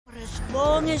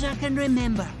long as I can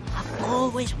remember, I've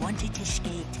always wanted to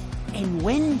skate. In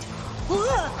wind,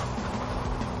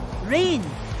 rain,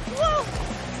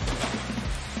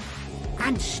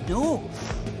 and snow.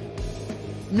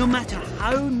 No matter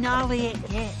how gnarly it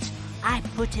gets, I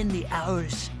put in the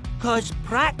hours. 'Cause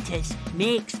practice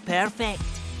makes perfect.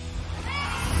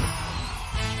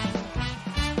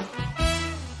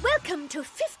 Welcome to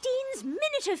 15's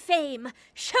Minute of Fame.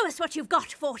 Show us what you've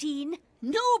got, 14.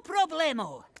 No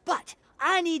problemo. But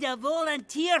I need a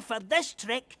volunteer for this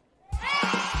trick.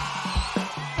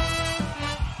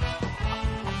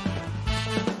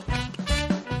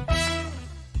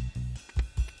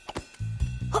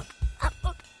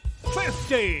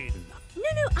 15.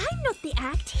 No, I'm not the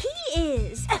act. He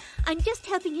is. I'm just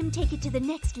helping him take it to the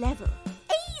next level.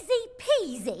 Easy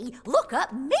peasy. Look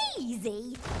at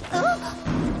measy.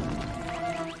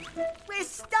 We're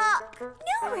stuck.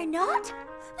 No, we're not.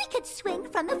 We could swing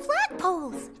from the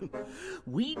flagpoles.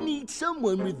 We need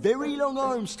someone with very long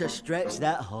arms to stretch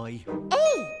that high.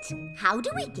 8. How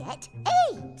do we get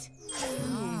 8?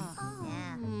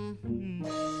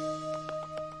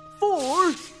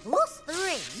 4 plus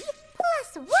 3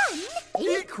 plus 1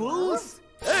 equals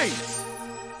 8.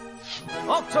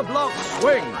 Octoblock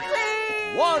swing.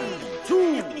 1,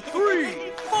 2,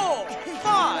 3, 4,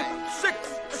 5, 6,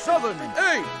 7,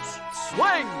 8.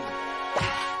 Swing.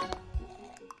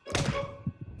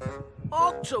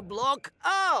 Octoblock,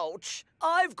 ouch!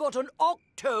 I've got an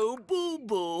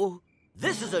octo-boo-boo.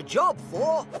 This is a job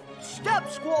for Step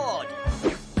Squad.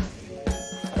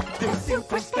 The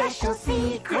super special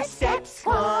secret Step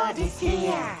Squad is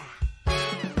here.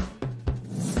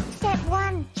 Step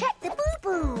 1, check the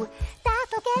boo-boo.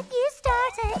 That'll get you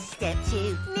started. Step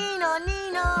 2, Nino,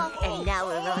 Nino. And now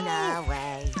we're on our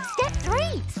way. Step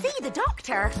 3, see the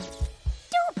doctor.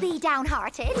 Don't be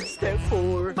downhearted. Step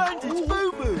 4, bandage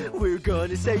boo-boo. We're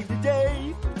gonna save the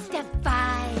day. Step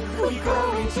 5, we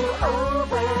go into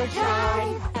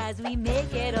overdrive As we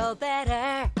make it all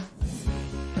better.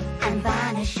 and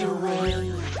vanish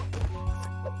away.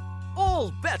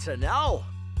 All better now.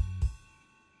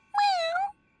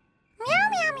 Meow,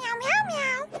 meow, meow, meow,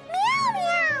 meow, meow,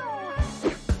 meow.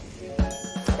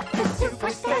 The super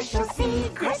special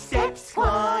secret Step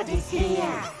Squad is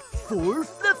here. 4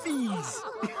 fluffies.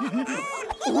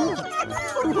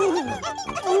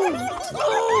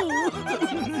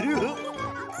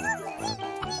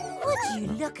 Would you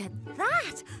look at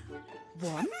that?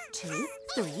 1, 2,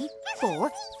 3,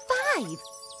 4, 5.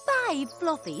 5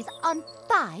 fluffies on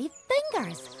 5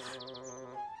 fingers.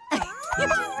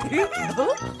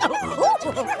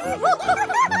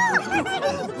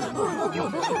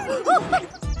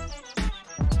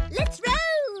 Let's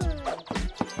roll!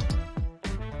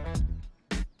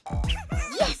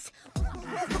 Yes!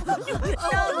 1,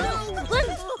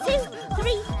 2,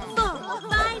 3, 4,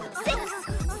 5, 6.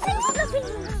 6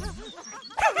 fluffies!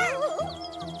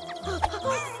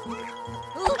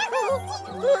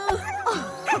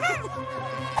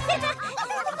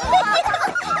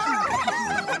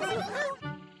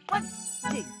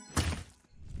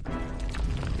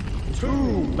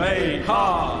 Two main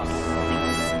halves.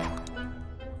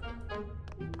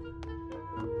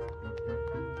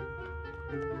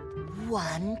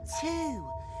 One,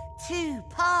 two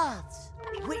paths.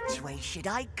 Which way should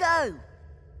I go?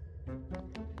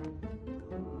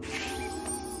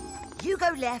 You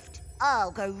go left,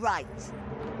 I'll go right.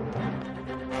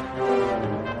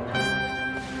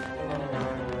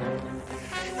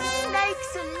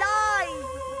 Snakes alive!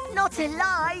 Not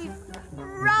alive!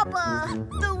 Rubber!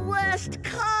 The worst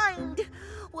kind!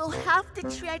 We'll have to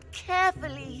tread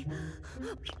carefully.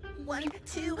 1,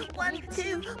 2, 1,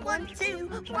 2, 1, 2,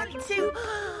 1, 2.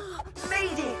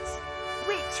 Made it!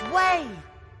 Which way?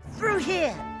 Through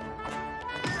here.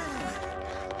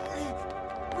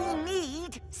 We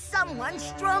need someone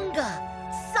stronger,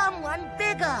 someone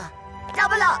bigger.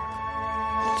 Double up.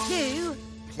 2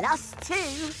 plus 2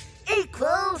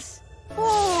 equals 4.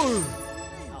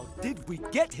 How did we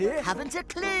get here? Haven't a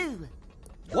clue.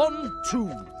 1,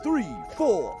 2, 3,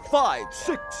 4, 5,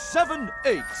 6, 7,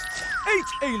 8. 8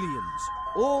 aliens,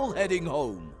 all heading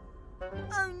home.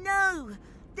 Oh no,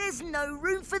 there's no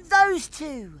room for those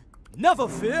two. Never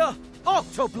fear,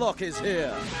 Octoblock is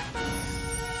here.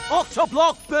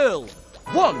 Octoblock Bill.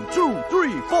 1, 2,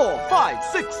 3, 4, 5,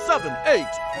 6, 7, 8.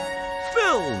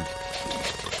 Filled.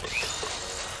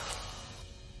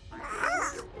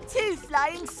 2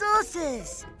 flying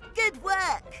saucers. Good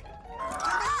work.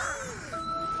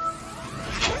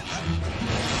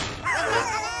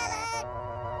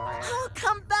 Oh,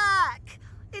 come back.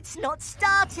 It's not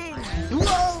starting.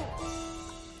 Whoa.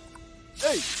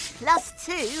 8 plus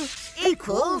 2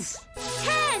 equals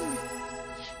 10!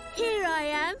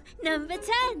 Number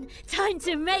 10. Time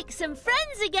to make some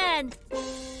friends again.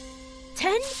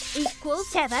 10 equals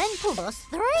 7 plus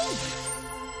 3.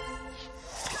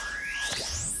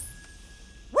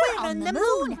 We're on the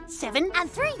moon. 7 and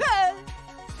 3. Whoa!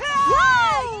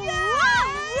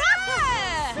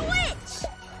 Switch!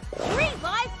 3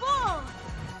 by 4.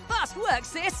 Fast work,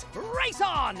 sis. Race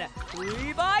on.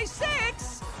 3 by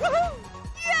 6. Woohoo!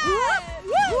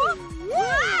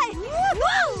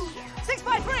 Whoa! 6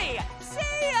 by 3.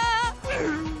 See ya.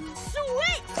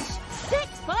 Switch!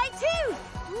 6 by 2.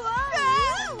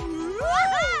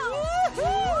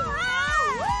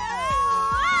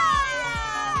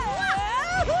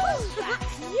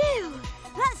 That's you.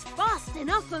 That's fast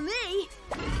enough for me.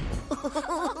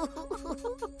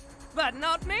 But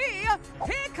not me.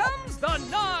 Here comes the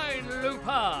 9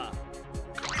 looper.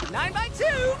 9 by 2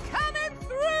 coming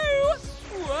through.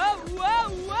 Whoa, whoa,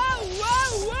 whoa,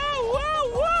 whoa, whoa, whoa,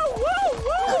 whoa,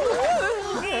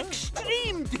 whoa.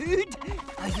 Extreme, dude.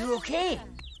 Are you okay?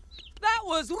 That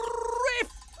was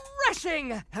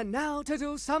refreshing. And now to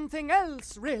do something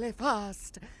else really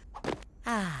fast.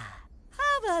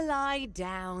 Have a lie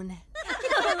down.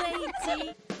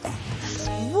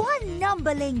 One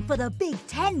numberling for the big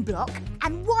 10 block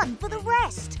and 1 for the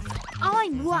rest.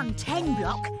 I'm 1 10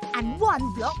 block and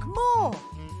 1 block more.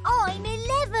 I'm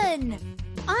 11.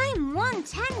 I'm 1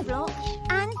 10 block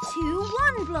and 2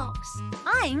 1 blocks.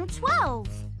 I'm 12.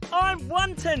 I'm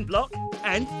 1 10 block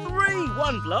and 3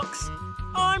 1 blocks.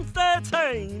 I'm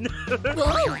 13.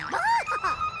 Duck!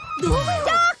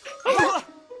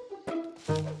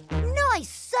 Nice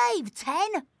save,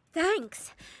 10.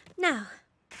 Thanks. Now,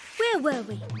 where were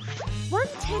we? 1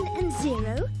 10 and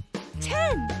 0,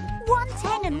 10. 1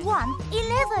 10 and 1,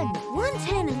 11. 1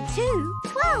 10 and 2,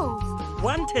 12.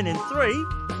 1 10 and 3,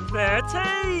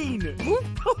 13.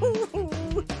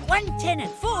 1 10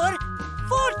 and 4,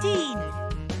 14.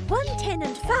 1 10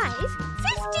 and 5,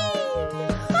 15.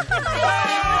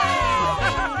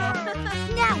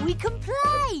 Now we can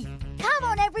play. Come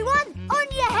on, everyone, on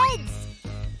your heads.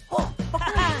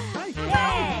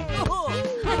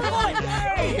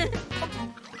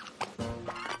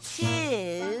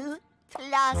 2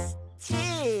 plus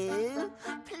 2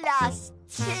 plus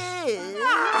 2.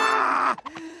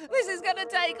 This is gonna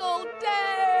take all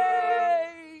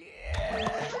day.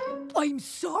 I'm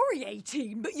sorry,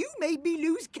 18, but you made me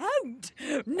lose count.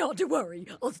 Not to worry,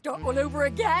 I'll start all over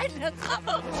again.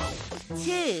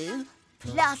 2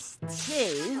 plus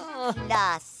 2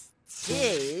 plus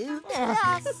 2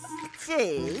 plus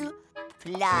 2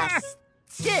 plus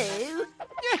 2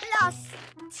 plus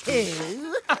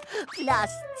 2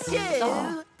 plus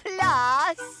 2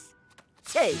 plus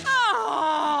 2.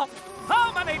 Oh,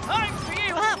 how many times do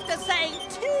you have to say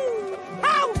 2?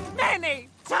 How many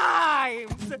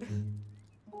times?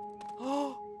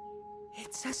 Oh,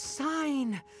 it's a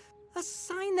sign. A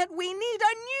sign that we need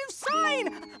a new sign.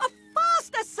 A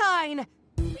faster sign.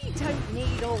 We don't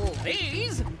need all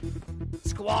these.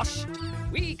 Squash.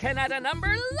 We can add a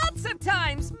number lots of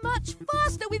times, much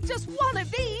faster with just one of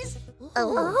these.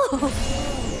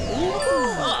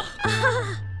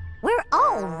 We're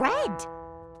all red.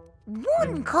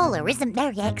 One colour isn't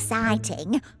very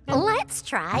exciting. Let's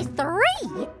try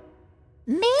 3.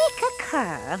 Make a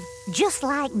curve just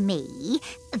like me,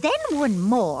 then 1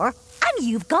 more, and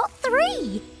you've got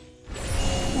 3.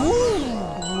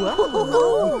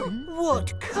 Whoa!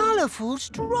 What colourful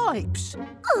stripes!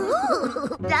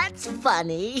 Ooh, that's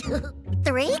funny.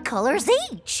 3 colours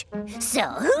each. So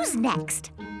who's next?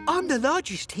 I'm the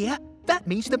largest here. That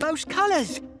means the most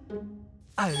colours.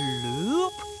 A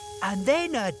loop, and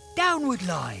then a downward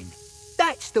line.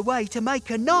 That's the way to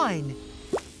make a 9.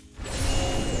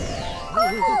 9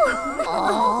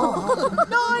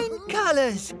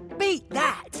 colours. Beat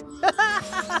that.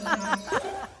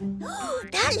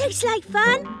 That looks like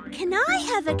fun. Can I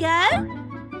have a go?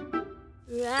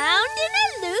 Round in a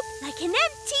loop like an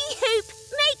empty hoop.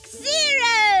 Make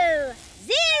 0.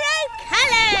 0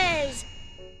 colours.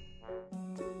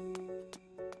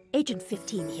 Agent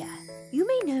 15 here. You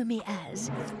may know me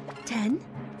as 10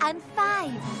 And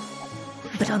 5.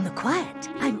 But on the quiet,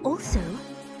 I'm also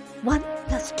 1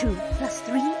 plus 2 plus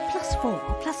 3 plus 4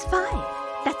 plus 5.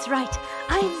 That's right,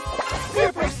 I'm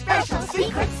Super Special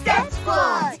Secret Step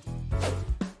Squad.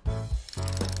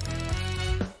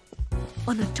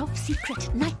 on a top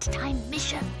secret nighttime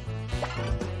mission.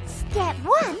 Step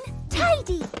 1,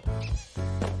 tidy.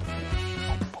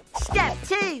 Step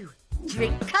 2,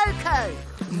 drink cocoa.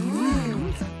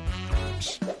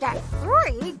 Step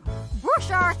 3,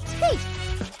 brush our teeth.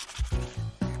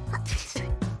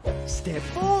 Step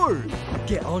 4,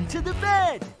 get onto the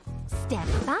bed. Step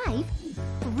 5,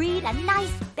 read a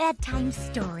nice bedtime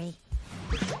story.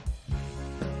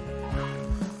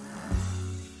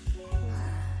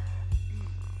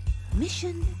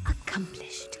 Mission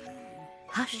accomplished.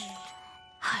 Hush,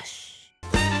 hush.